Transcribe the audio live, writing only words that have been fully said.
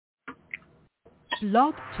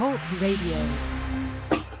Blog Talk Radio.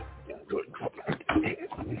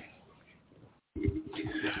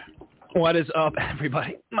 What is up,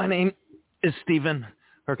 everybody? My name is Stephen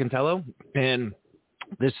Hercantello, and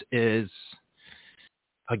this is,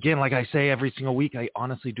 again, like I say every single week, I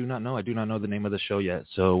honestly do not know. I do not know the name of the show yet,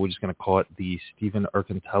 so we're just going to call it the Stephen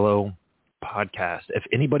Hercantello Podcast. If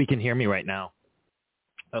anybody can hear me right now,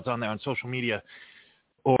 that's on there on social media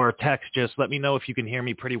or text, just let me know if you can hear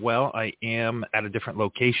me pretty well. I am at a different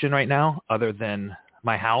location right now other than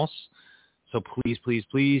my house, so please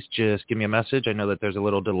just give me a message. I know that there's a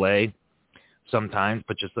little delay sometimes,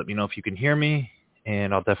 but just let me know if you can hear me,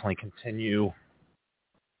 and I'll definitely continue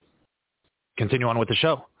on with the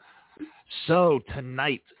show. So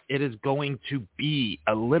tonight it is going to be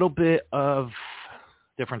a little bit of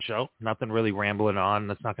different show. Nothing really rambling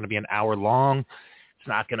on. It's not going to be an hour long. It's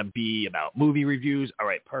not going to be about movie reviews. All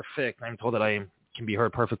right, perfect. I'm told that I can be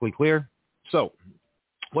heard perfectly clear. So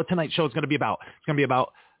what tonight's show is going to be about? It's going to be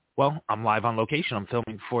about, well, I'm live on location. I'm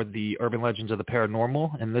filming for the Urban Legends of the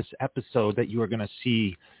Paranormal, and this episode that you are going to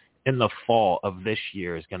see in the fall of this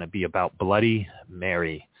year is going to be about Bloody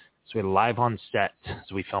Mary. So we're live on set.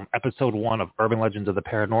 So we filmed episode 1 of Urban Legends of the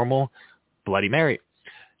Paranormal, Bloody Mary.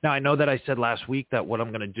 Now, I know that I said last week that what I'm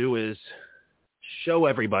going to do is show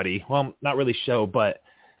everybody, well, not really show, but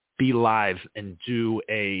be live and do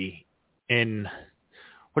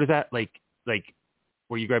what is that? Like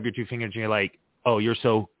where you grab your two fingers and you're like, oh, you're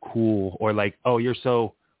so cool, or like, oh, you're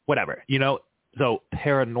so whatever, so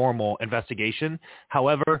paranormal investigation.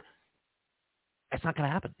 However, it's not going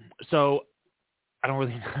to happen. So I don't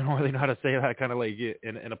really know how to say that kind of like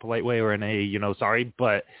in a polite way or in a, sorry,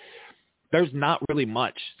 but there's not really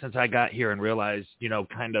much since I got here and realized,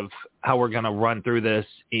 kind of how we're going to run through this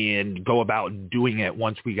and go about doing it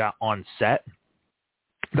once we got on set,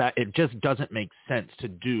 that it just doesn't make sense to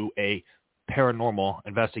do a paranormal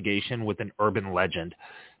investigation with an urban legend.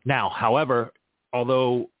 Now, however,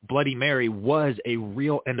 although Bloody Mary was a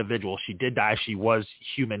real individual, she did die. She was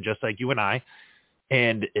human, just like you and I.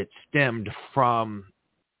 And it stemmed from,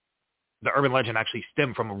 the urban legend actually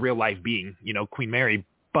stemmed from a real life being, Queen Mary.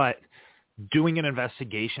 But doing an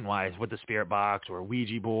investigation-wise with the spirit box or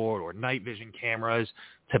Ouija board or night vision cameras,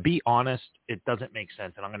 to be honest, it doesn't make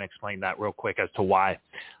sense. And I'm going to explain that real quick as to why.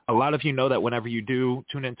 A lot of you know that whenever you do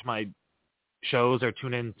tune into my shows or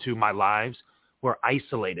tune into my lives, we're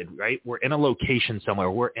isolated, right? We're in a location somewhere.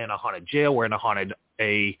 We're in a haunted jail. We're in a haunted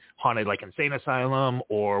like insane asylum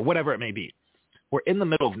or whatever it may be. We're in the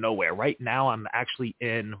middle of nowhere. Right now, I'm actually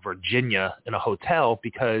in Virginia in a hotel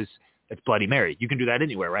because it's Bloody Mary. You can do that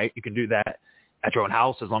anywhere, right? You can do that at your own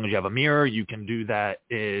house as long as you have a mirror. You can do that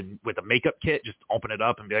with a makeup kit. Just open it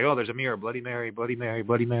up and be like, oh, there's a mirror. Bloody Mary, Bloody Mary,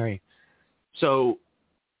 Bloody Mary. So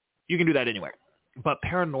you can do that anywhere. But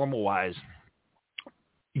paranormal-wise,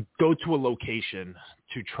 you go to a location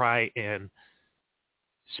to try and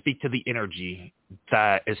speak to the energy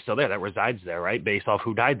that is still there, that resides there, right, based off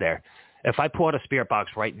who died there. If I pull out a spirit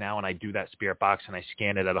box right now and I do that spirit box and I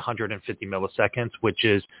scan it at 150 milliseconds, which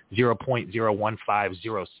is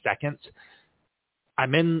 0.0150 seconds,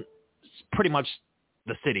 I'm in pretty much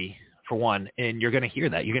the city, for one, and you're going to hear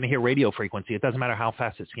that. You're going to hear radio frequency. It doesn't matter how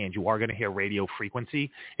fast it scans. You are going to hear radio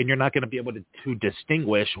frequency, and you're not going to be able to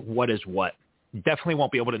distinguish what is what. You definitely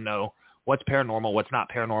won't be able to know what's paranormal, what's not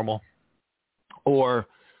paranormal, or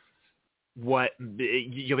what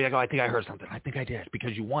you'll be like, oh, I think I heard something. I think I did,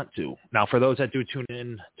 because you want to. Now, for those that do tune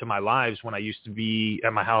in to my lives, when I used to be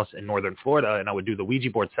at my house in northern Florida and I would do the Ouija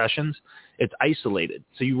board sessions, it's isolated.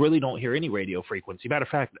 So you really don't hear any radio frequency. Matter of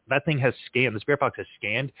fact, that thing has scanned, the spirit box has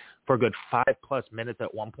scanned for a good 5+ minutes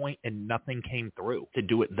at one point, and nothing came through. To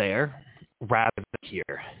do it there rather than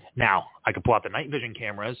here. Now, I could pull out the night vision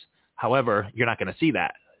cameras. However, you're not going to see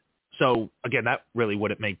that. So again, that really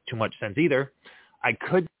wouldn't make too much sense either. I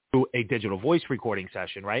could do a digital voice recording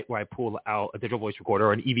session, right, where I pull out a digital voice recorder,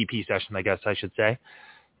 or an EVP session, I guess I should say,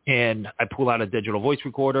 and I pull out a digital voice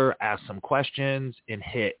recorder, ask some questions, and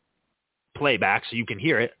hit playback so you can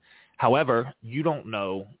hear it. However, you don't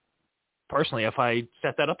know personally if I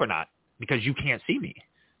set that up or not, because you can't see me.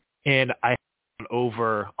 And I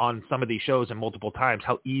over on some of these shows and multiple times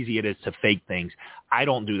how easy it is to fake things. I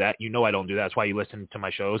don't do that. I don't do that. That's why you listen to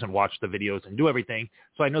my shows and watch the videos and do everything.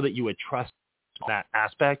 So I know that you would trust that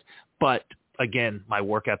aspect. But again, my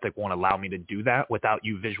work ethic won't allow me to do that without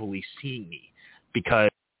you visually seeing me, because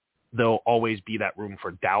there'll always be that room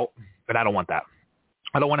for doubt. But I don't want that.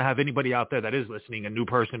 I don't want to have anybody out there that is listening, a new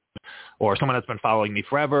person or someone that's been following me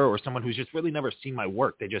forever, or someone who's just really never seen my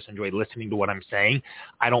work. They just enjoy listening to what I'm saying.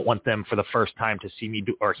 I don't want them for the first time to see me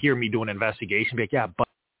do or hear me do an investigation, be like, yeah,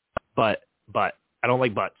 but, I don't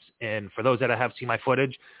like butts. And for those that have seen my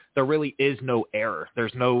footage, there really is no error.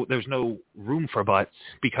 There's no room for butts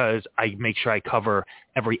because I make sure I cover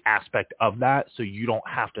every aspect of that so you don't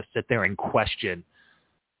have to sit there and question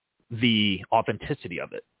the authenticity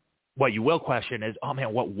of it. What you will question is, oh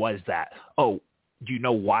man, what was that? Oh, do you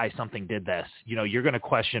know why something did this? You know, you're going to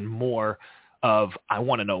question more of, I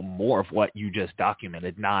want to know more of what you just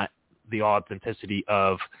documented, not the authenticity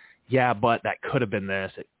of, yeah, but that could have been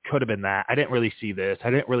this. It could have been that. I didn't really see this. I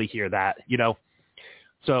didn't really hear that, you know?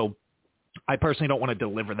 So I personally don't want to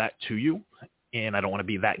deliver that to you, and I don't want to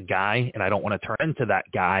be that guy, and I don't want to turn into that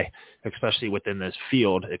guy, especially within this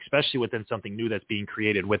field, especially within something new that's being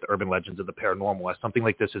created with Urban Legends of the Paranormal. As something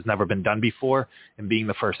like this has never been done before, and being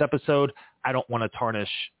the first episode, I don't want to tarnish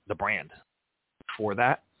the brand for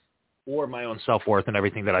that or my own self-worth and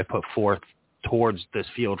everything that I put forth towards this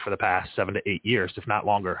field for the past 7 to 8 years, if not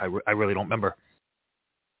longer. I really don't remember.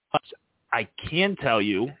 But I can tell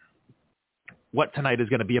you what tonight is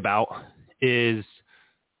going to be about is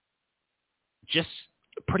just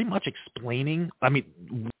pretty much explaining, I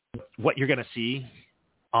mean, what you're going to see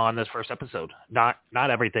on this first episode. Not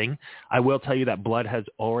everything. I will tell you that blood has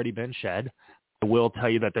already been shed. I will tell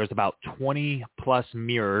you that there's about 20 plus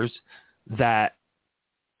mirrors that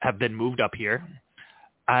have been moved up here.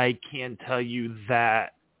 I can tell you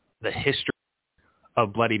that the history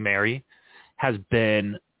of Bloody Mary has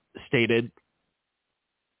been stated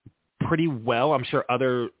pretty well. I'm sure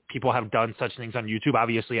other people have done such things on YouTube.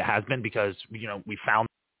 Obviously, it has been because, you know, we found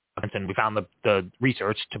the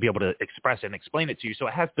research to be able to express it and explain it to you. So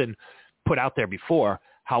it has been put out there before.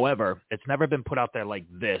 However, it's never been put out there like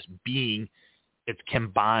this, being it's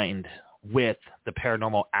combined with the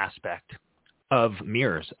paranormal aspect of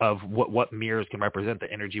mirrors, of what mirrors can represent, the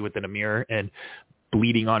energy within a mirror, and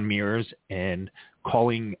bleeding on mirrors, and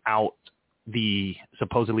calling out the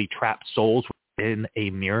supposedly trapped souls in a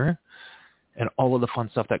mirror, and all of the fun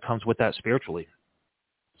stuff that comes with that spiritually.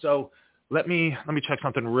 So let me check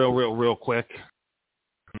something real quick.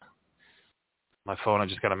 My phone, I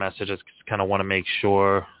just got a message. I just kind of want to make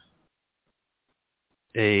sure.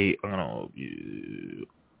 All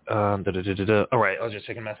right, I was just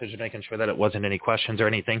taking a message, making sure that it wasn't any questions or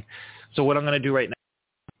anything. So what I'm going to do right now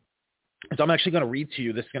is I'm actually going to read to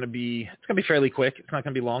you. It's going to be fairly quick. It's not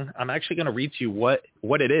going to be long. I'm actually going to read to you what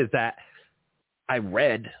it is that I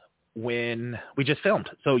read when we just filmed.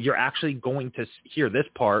 So you're actually going to hear this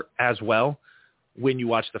part as well when you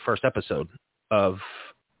watch the first episode of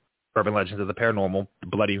Urban Legends of the Paranormal, the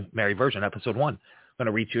Bloody Mary version, episode 1. I'm going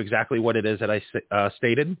to read to you exactly what it is that I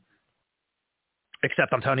stated.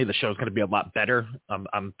 Except I'm telling you, the show's going to be a lot better.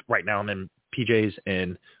 I'm right now I'm in PJs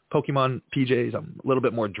and Pokemon PJs. I'm a little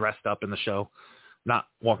bit more dressed up in the show, not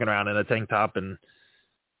walking around in a tank top and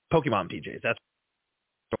Pokemon PJs.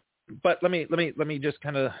 But let me just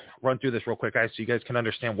kind of run through this real quick, guys, so you guys can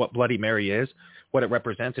understand what Bloody Mary is, what it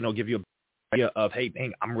represents, and it'll give you an idea of, hey,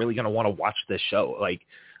 dang, I'm really going to want to watch this show. Like,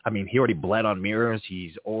 I mean, he already bled on mirrors.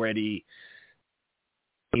 He's already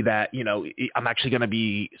that, you know, I'm actually going to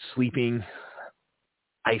be sleeping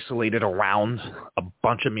isolated around a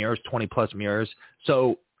bunch of mirrors, 20 plus mirrors.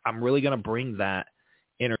 So I'm really going to bring that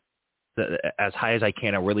energy as high as I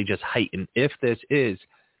can and really just heighten. If this is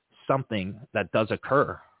something that does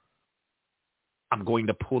occur, I'm going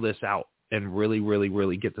to pull this out and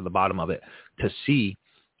really get to the bottom of it to see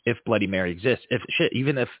if Bloody Mary exists,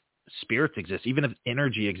 even if spirits exist, even if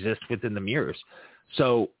energy exists within the mirrors.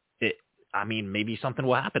 So maybe something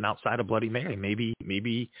will happen outside of Bloody Mary.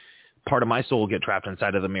 Maybe part of my soul will get trapped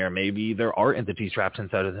inside of the mirror. Maybe there are entities trapped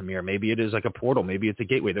inside of the mirror. Maybe it is like a portal. Maybe it's a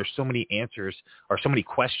gateway. There's so many answers or so many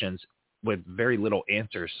questions with very little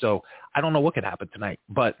answers. So I don't know what could happen tonight,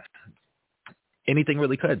 but anything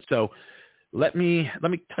really could. So let me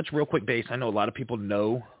touch real quick base. I know a lot of people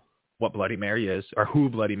know what Bloody Mary is or who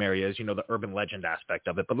Bloody Mary is, you know, the urban legend aspect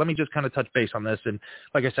of it. But let me just kind of touch base on this. And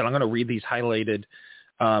like I said, I'm going to read these highlighted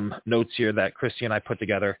notes here that Christy and I put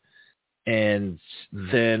together, and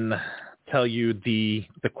then tell you the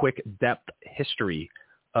quick depth history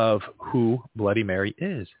of who Bloody Mary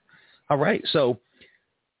is. All right. So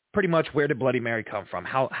pretty much, where did Bloody Mary come from?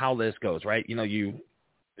 How this goes, right? You know, you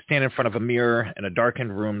stand in front of a mirror in a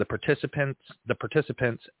darkened room. The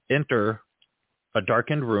participants enter a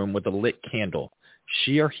darkened room with a lit candle.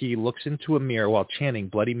 She or he looks into a mirror while chanting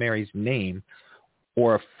Bloody Mary's name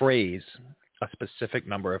or a phrase a specific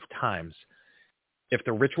number of times. If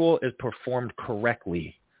the ritual is performed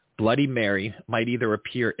correctly, Bloody Mary might either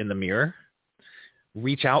appear in the mirror,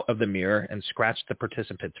 reach out of the mirror and scratch the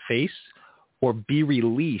participant's face, or be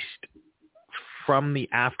released from the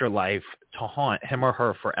afterlife to haunt him or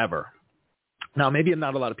her forever. Now, maybe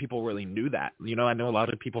not a lot of people really knew that. You know, I know a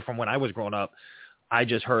lot of people from when I was growing up, I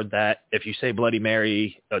just heard that if you say Bloody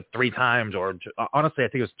Mary 3 times, or honestly, I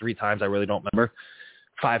think it was 3 times. I really don't remember.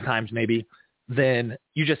 5 times maybe. Then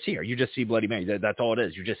you just see her. You just see Bloody Mary. That's all it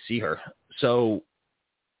is. You just see her. So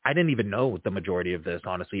I didn't even know the majority of this,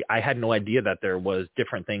 honestly. I had no idea that there was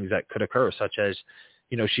different things that could occur, such as,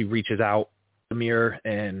 you know, she reaches out the mirror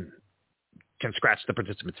and can scratch the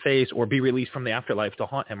participant's face or be released from the afterlife to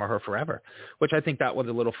haunt him or her forever, which I think that was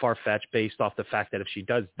a little far-fetched based off the fact that if she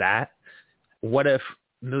does that, what if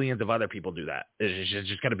millions of other people do that? Is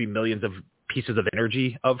just going to be millions of pieces of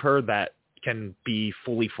energy of her that can be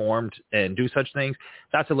fully formed and do such things?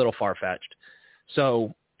 That's a little far-fetched.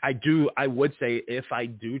 So I would say if I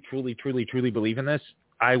do truly believe in this,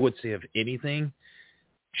 I would say if anything,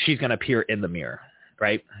 she's going to appear in the mirror,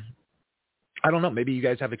 right? I don't know. Maybe you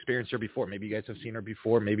guys have experienced her before. Maybe you guys have seen her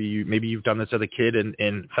before. Maybe you've done this as a kid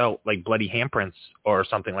and felt like bloody handprints or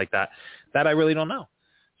something like that. That I really don't know.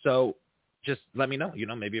 So just let me know. You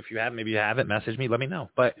know, maybe if you have, maybe you haven't, message me, let me know.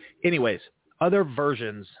 But anyways, other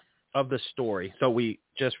versions of the story. So we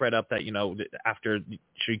just read up that, you know, after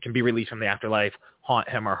she can be released from the afterlife, haunt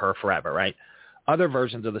him or her forever, right? Other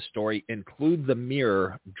versions of the story include the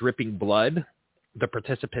mirror dripping blood, the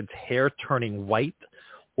participant's hair turning white,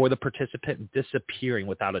 or the participant disappearing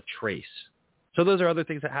without a trace. So those are other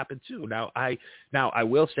things that happen too. Now I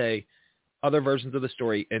will say other versions of the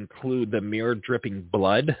story include the mirror dripping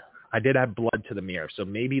blood. I did add blood to the mirror. So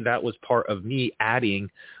maybe that was part of me adding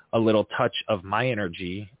a little touch of my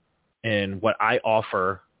energy and what I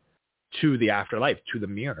offer to the afterlife, to the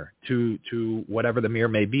mirror, to whatever the mirror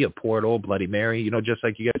may be, a portal, Bloody Mary, you know, just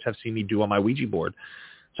like you guys have seen me do on my Ouija board.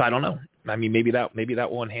 So I don't know. I mean, maybe that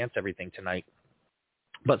will enhance everything tonight.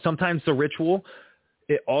 But sometimes the ritual,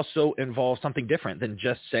 it also involves something different than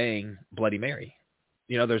just saying Bloody Mary.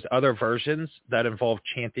 You know, there's other versions that involve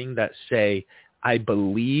chanting that say, I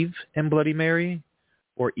believe in Bloody Mary,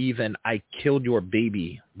 or even I killed your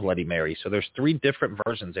baby, Bloody Mary. So there's 3 different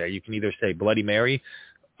versions there. You can either say Bloody Mary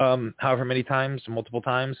however many times, multiple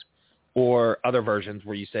times, or other versions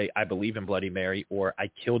where you say I believe in Bloody Mary, or I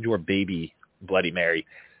killed your baby, Bloody Mary.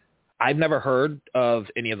 I've never heard of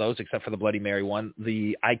any of those except for the Bloody Mary one.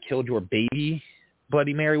 The I killed your baby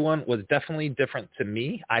Bloody Mary one was definitely different to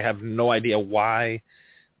me. I have no idea why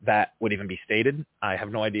that would even be stated. I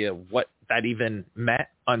have no idea what that even meant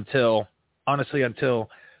until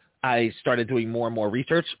I started doing more and more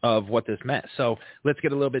research of what this meant. So let's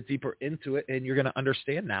get a little bit deeper into it, and you're going to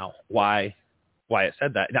understand now why it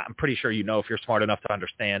said that. Now, I'm pretty sure you know, if you're smart enough to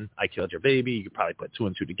understand I killed your baby, you could probably put 2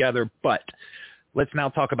 and 2 together. But let's now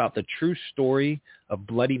talk about the true story of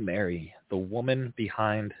Bloody Mary, the woman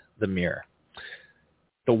behind the mirror.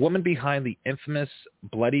 The woman behind the infamous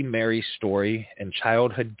Bloody Mary story and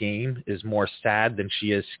childhood game is more sad than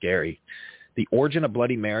she is scary. The origin of the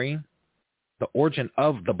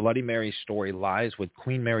Bloody Mary story lies with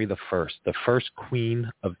Queen Mary the first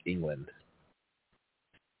Queen of England.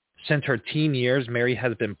 Since her teen years, Mary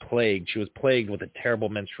has been plagued. She was plagued with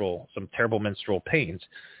some terrible menstrual pains.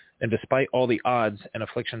 And despite all the odds and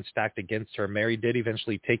afflictions stacked against her, Mary did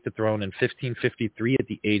eventually take the throne in 1553 at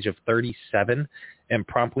the age of 37 and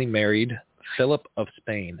promptly married Philip of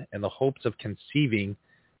Spain in the hopes of conceiving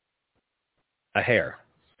a heir.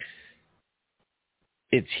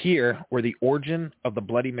 It's here where the origin of the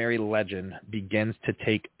Bloody Mary legend begins to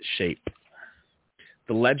take shape.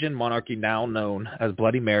 The legend monarchy, now known as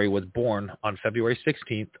Bloody Mary, was born on February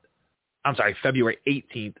 18th,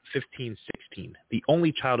 1516, the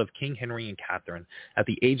only child of King Henry and Catherine. At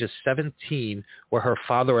the age of 17, where her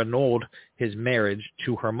father annulled his marriage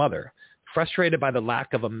to her mother. Frustrated by the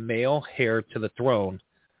lack of a male heir to the throne,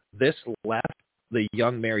 this left the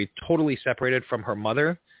young Mary totally separated from her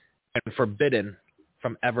mother and forbidden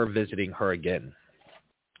from ever visiting her again.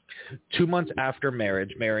 2 months after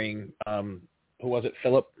marriage, marrying,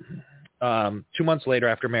 Philip? 2 months later,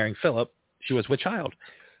 after marrying Philip, she was with child.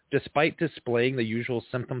 Despite displaying the usual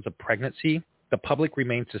symptoms of pregnancy, the public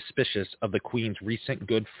remained suspicious of the Queen's recent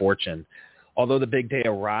good fortune. Although the big day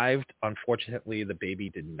arrived, unfortunately, the baby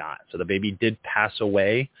did not. So the baby did pass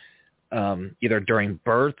away, either during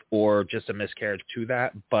birth or just a miscarriage to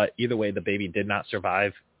that. But either way, the baby did not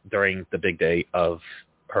survive during the big day of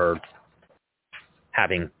her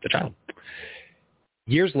having the child.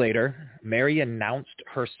 Years later, Mary announced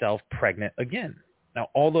herself pregnant again. Now,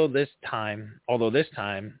 although this time,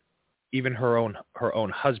 even her own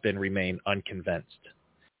husband remained unconvinced.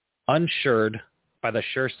 Unsured by the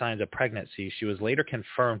sure signs of pregnancy, she was later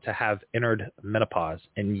confirmed to have entered menopause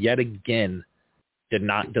and yet again did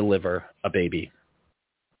not deliver a baby.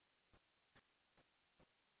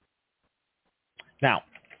 Now,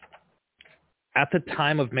 at the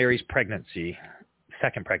time of Mary's pregnancy,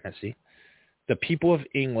 second pregnancy, the people of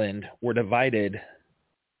England were divided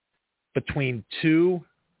between two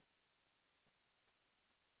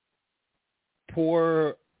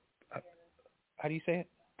poor, how do you say it?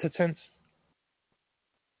 Titsents?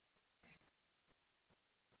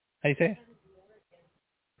 How do you say it?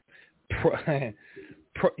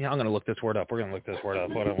 I'm going to look this word up. We're going to look this word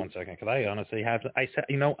up. Hold on one second, because I honestly have to. I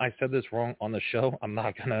said this wrong on the show. I'm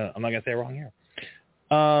not gonna say it wrong here.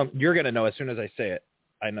 You're gonna know as soon as I say it.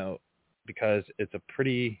 I know, because it's a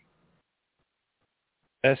pretty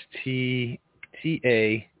STANTS,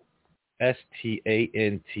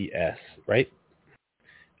 right?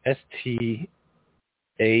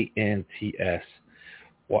 STANTS.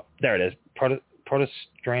 What? There it is.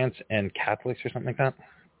 Protestants and Catholics or something like that.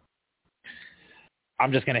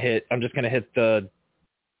 I'm just gonna hit the.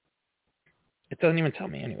 It doesn't even tell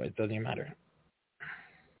me anyway. It doesn't even matter.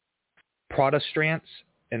 Protestants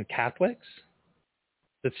and Catholics.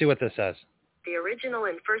 Let's see what this says. The original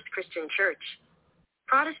and first Christian church.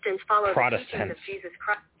 Protestants follow the teachings of Jesus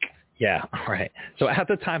Christ. Yeah, all right. So at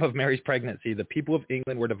the time of Mary's pregnancy, the people of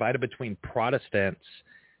England were divided between Protestants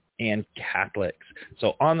and Catholics.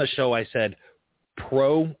 So on the show, I said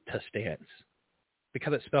Protestants,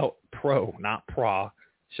 because it's spelled pro, not pra.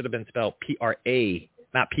 Should have been spelled P-R-A,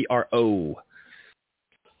 not P-R-O.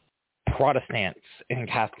 Protestants and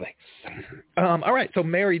Catholics. All right, so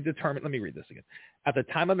Mary determined, let me read this again. At the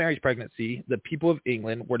time of Mary's pregnancy, the people of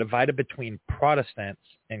England were divided between Protestants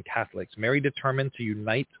and Catholics. Mary determined to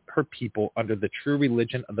unite her people under the true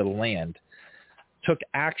religion of the land, took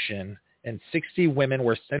action, and 60 women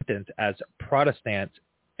were sentenced as Protestants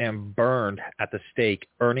and burned at the stake,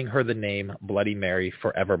 earning her the name Bloody Mary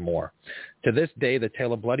forevermore. To this day, the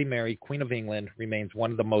tale of Bloody Mary, Queen of England, remains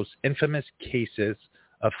one of the most infamous cases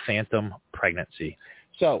of phantom pregnancy.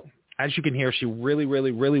 So, as you can hear, she really,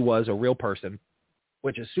 really, really was a real person,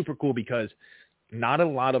 which is super cool because not a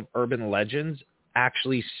lot of urban legends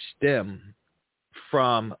actually stem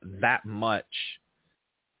from that much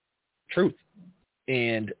truth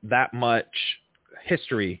and that much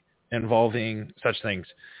history involving such things.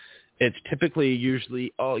 It's typically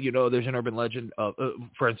usually, there's an urban legend of,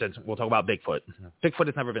 for instance, we'll talk about Bigfoot. Bigfoot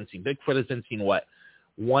has never been seen. Bigfoot has been seen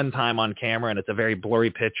one time on camera, and it's a very blurry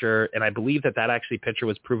picture. And I believe that actually picture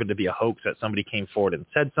was proven to be a hoax, that somebody came forward and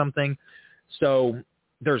said something. So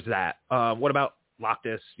there's that. What about Loch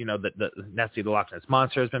Ness? The Nessie, the Loch Ness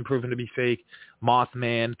Monster has been proven to be fake.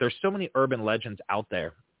 Mothman. There's so many urban legends out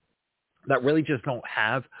there that really just don't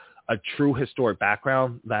have a true historic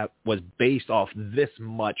background that was based off this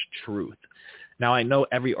much truth. Now, I know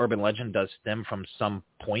every urban legend does stem from some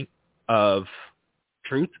point of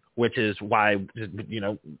truth, which is why,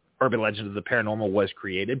 urban legend of the paranormal was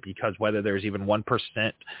created, because whether there's even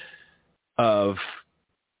 1% of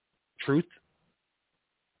truth,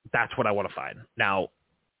 that's what I want to find. Now,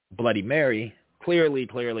 Bloody Mary clearly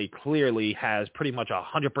has pretty much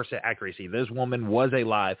 100% accuracy. This woman was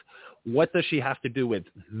alive. What does she have to do with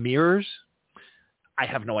mirrors? I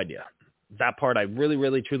have no idea. That part, I really,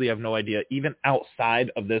 really, truly have no idea. Even outside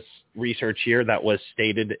of this research here that was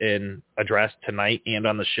stated and addressed tonight and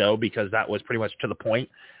on the show, because that was pretty much to the point.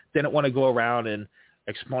 Didn't want to go around and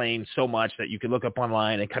explain so much that you could look up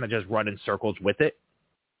online and kind of just run in circles with it.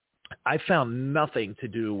 I found nothing to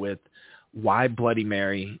do with why Bloody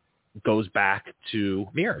Mary goes back to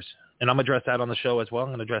mirrors. And I'm going to address that on the show as well. I'm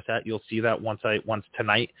going to address that. You'll see that once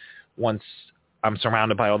I'm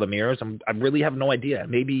surrounded by all the mirrors. I really have no idea.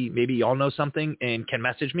 Maybe y'all know something and can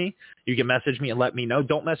message me. You can message me and let me know.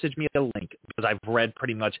 Don't message me a link, because I've read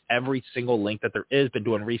pretty much every single link that there is. Been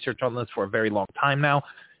doing research on this for a very long time now.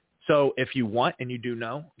 So if you want and you do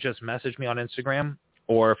know, just message me on Instagram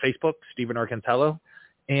or Facebook, Stephen Arcantello,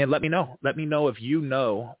 and let me know. Let me know if you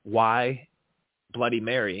know why Bloody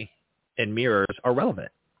Mary and mirrors are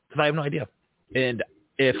relevant, because I have no idea. And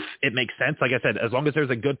if it makes sense, like I said, as long as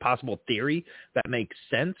there's a good possible theory that makes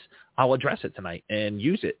sense, I'll address it tonight and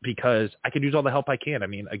use it, because I could use all the help I can. I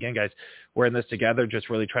mean, again, guys, we're in this together,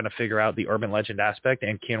 just really trying to figure out the urban legend aspect,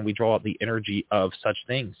 and can we draw out the energy of such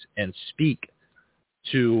things and speak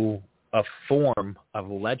to a form of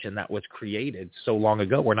legend that was created so long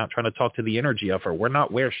ago. We're not trying to talk to the energy of her. We're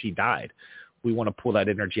not where she died. We want to pull that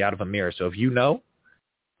energy out of a mirror. So if you know,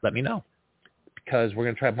 let me know, because we're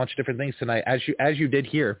going to try a bunch of different things tonight. As you did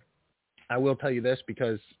here, I will tell you this,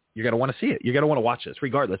 because you're going to want to see it. You're going to want to watch this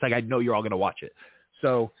regardless. Like, I know you're all going to watch it.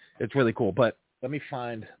 So it's really cool. But let me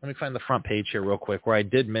find the front page here real quick, where I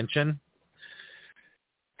did mention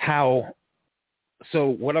how, so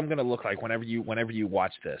what I'm going to look like whenever you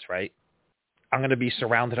watch this, right? I'm going to be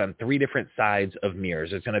surrounded on 3 different sides of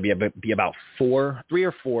mirrors. It's going to be about 3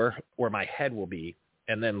 or 4 where my head will be,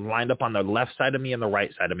 and then lined up on the left side of me and the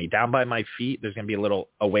right side of me. Down by my feet, there's going to be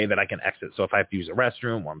a way that I can exit. So if I have to use a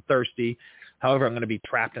restroom or I'm thirsty, however, I'm going to be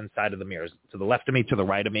trapped inside of the mirrors, to the left of me, to the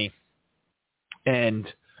right of me. And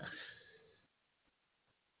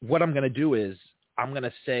what I'm going to do is I'm going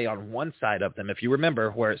to say on one side of them, if you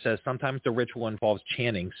remember where it says sometimes the ritual involves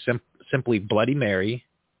chanting simply Bloody Mary,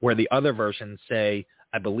 where the other versions say,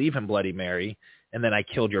 I believe in Bloody Mary, and then I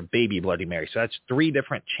killed your baby Bloody Mary. So that's 3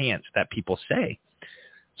 different chants that people say.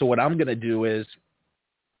 So what I'm going to do is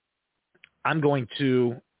I'm going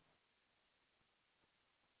to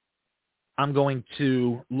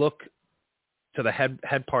look to the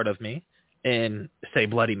head part of me and say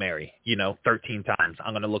Bloody Mary, 13 times.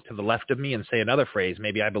 I'm going to look to the left of me and say another phrase.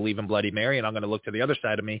 Maybe I believe in Bloody Mary, and I'm going to look to the other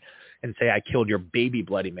side of me and say I killed your baby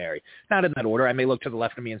Bloody Mary. Not in that order. I may look to the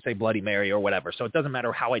left of me and say Bloody Mary or whatever. So it doesn't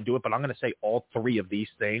matter how I do it, but I'm going to say all 3 of these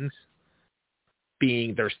things,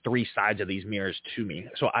 being there's 3 sides of these mirrors to me.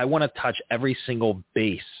 So I want to touch every single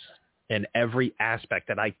base and every aspect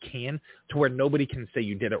that I can to where nobody can say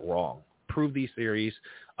you did it wrong. Prove these theories.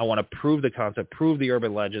 I want to prove the concept, prove the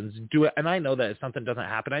urban legends, do it. And I know that if something doesn't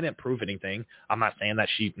happen, I didn't prove anything. I'm not saying that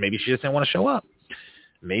maybe she just didn't want to show up.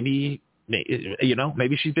 Maybe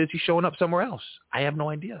she's busy showing up somewhere else. I have no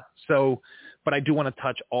idea. So, but I do want to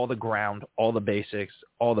touch all the ground, all the basics,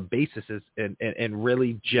 all the bases, and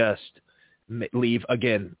really just leave,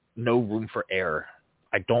 again, no room for error.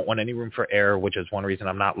 I don't want any room for error, which is one reason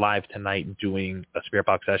I'm not live tonight doing a spirit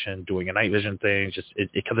box session, doing a night vision thing,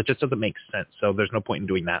 because it just doesn't make sense. So there's no point in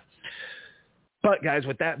doing that. But guys,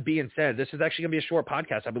 with that being said, this is actually going to be a short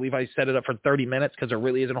podcast. I believe I set it up for 30 minutes because there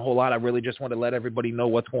really isn't a whole lot. I really just want to let everybody know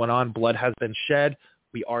what's going on. Blood has been shed.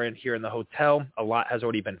 We are in here in the hotel. A lot has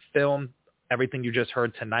already been filmed. Everything you just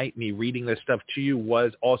heard tonight, me reading this stuff to you,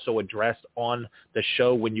 was also addressed on the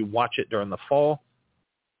show when you watch it during the fall.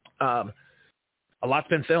 A lot's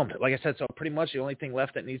been filmed. Like I said, so pretty much the only thing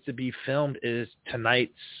left that needs to be filmed is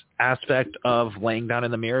tonight's aspect of laying down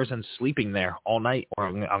in the mirrors and sleeping there all night. Or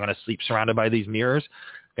I'm going to sleep surrounded by these mirrors.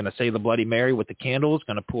 I'm going to say the Bloody Mary with the candles.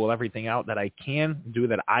 Going to pull everything out that I can, do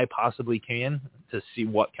that I possibly can to see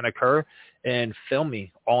what can occur, and film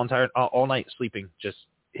me all night sleeping. Just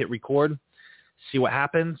hit record, see what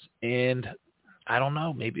happens, and I don't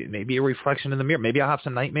know, maybe a reflection in the mirror. Maybe I'll have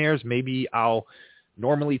some nightmares. Maybe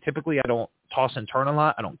typically I don't toss and turn a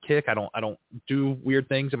lot. I don't kick. I don't do weird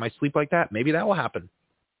things in my sleep like that. Maybe that will happen.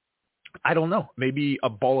 I don't know. Maybe a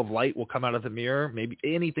ball of light will come out of the mirror. Maybe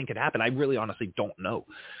anything could happen. I really honestly don't know.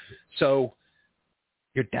 So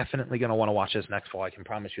you're definitely going to want to watch this next fall. I can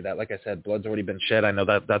promise you that. Like I said, blood's already been shed. I know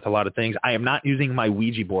that's a lot of things. I am not using my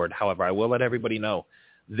Ouija board. However, I will let everybody know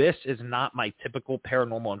this is not my typical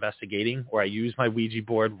paranormal investigating where I use my Ouija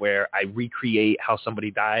board, where I recreate how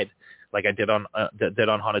somebody died, like I did on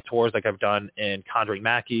Haunted Tours, like I've done in Conjuring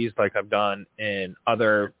Mackies, like I've done in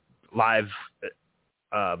other live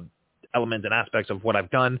elements and aspects of what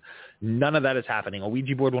I've done. None of that is happening. A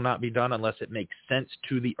Ouija board will not be done unless it makes sense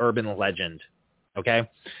to the urban legend. Okay?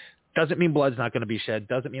 Doesn't mean blood's not going to be shed.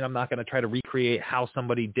 Doesn't mean I'm not going to try to recreate how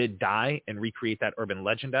somebody did die and recreate that urban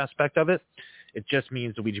legend aspect of it. It just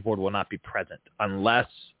means the Ouija board will not be present unless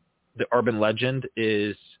the urban legend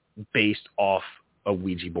is based off a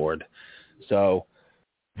Ouija board. So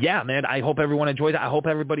yeah, man, I hope everyone enjoys it. I hope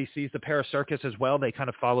everybody sees the Para Circus as well. They kind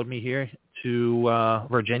of followed me here to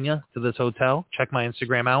Virginia, to this hotel. Check my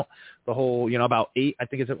Instagram out. The whole, about 8, I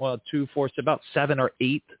think it's about 7 or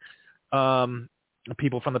 8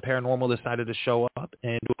 people from the paranormal decided to show up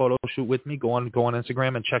and do a photo shoot with me. Go on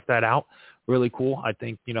Instagram and check that out. Really cool. I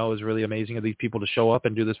think, it was really amazing of these people to show up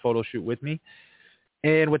and do this photo shoot with me.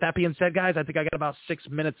 And with that being said, guys, I think I got about 6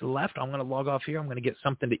 minutes left. I'm going to log off here. I'm going to get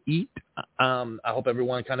something to eat. I hope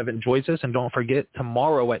everyone kind of enjoys this. And don't forget,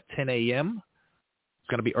 tomorrow at 10 a.m., it's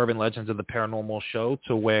going to be Urban Legends of the Paranormal Show,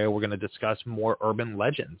 to where we're going to discuss more urban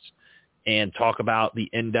legends and talk about the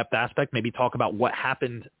in-depth aspect, maybe talk about what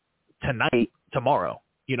happened tomorrow,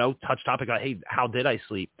 touch topic about, hey, how did I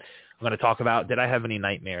sleep? I'm going to talk about, did I have any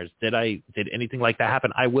nightmares? Did anything like that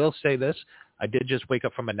happen? I will say this. I did just wake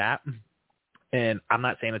up from a nap. And I'm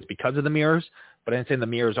not saying it's because of the mirrors, but I'm saying the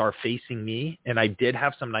mirrors are facing me. And I did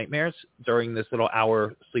have some nightmares during this little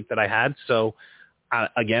hour sleep that I had. So,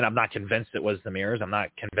 again, I'm not convinced it was the mirrors. I'm not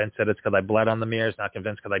convinced that it's because I bled on the mirrors. Not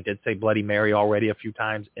convinced because I did say Bloody Mary already a few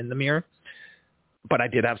times in the mirror. But I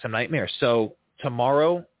did have some nightmares. So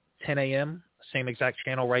tomorrow, 10 a.m., same exact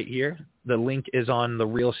channel right here. The link is on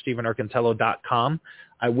therealstephenurcantello.com.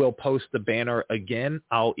 I will post the banner again.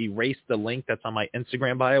 I'll erase the link that's on my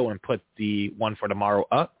Instagram bio and put the one for tomorrow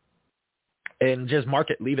up. And just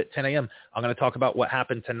mark it, leave it 10 a.m. I'm going to talk about what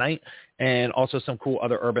happened tonight and also some cool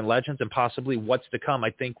other urban legends and possibly what's to come.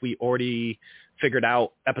 I think we already figured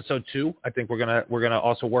out episode 2. I think we're gonna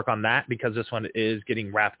also work on that because this one is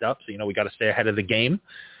getting wrapped up. So, we got to stay ahead of the game.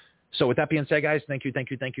 So with that being said, guys, thank you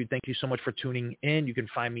so much for tuning in. You can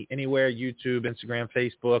find me anywhere: YouTube, Instagram,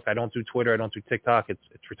 Facebook. I don't do Twitter. I don't do TikTok. It's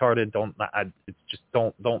retarded. Don't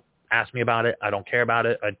ask me about it. I don't care about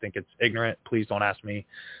it. I think it's ignorant. Please don't ask me.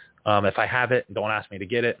 If I have it, don't ask me to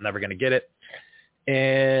get it. I'm never going to get it.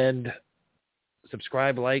 And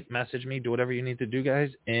subscribe, like, message me, do whatever you need to do,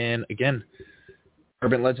 guys. And again,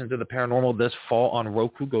 Urban Legends of the Paranormal this fall on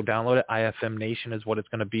Roku. Go download it. IFM Nation is what it's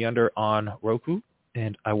going to be under on Roku.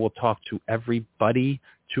 And I will talk to everybody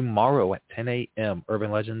tomorrow at 10 a.m.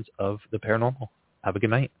 Urban Legends of the Paranormal. Have a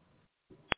good night.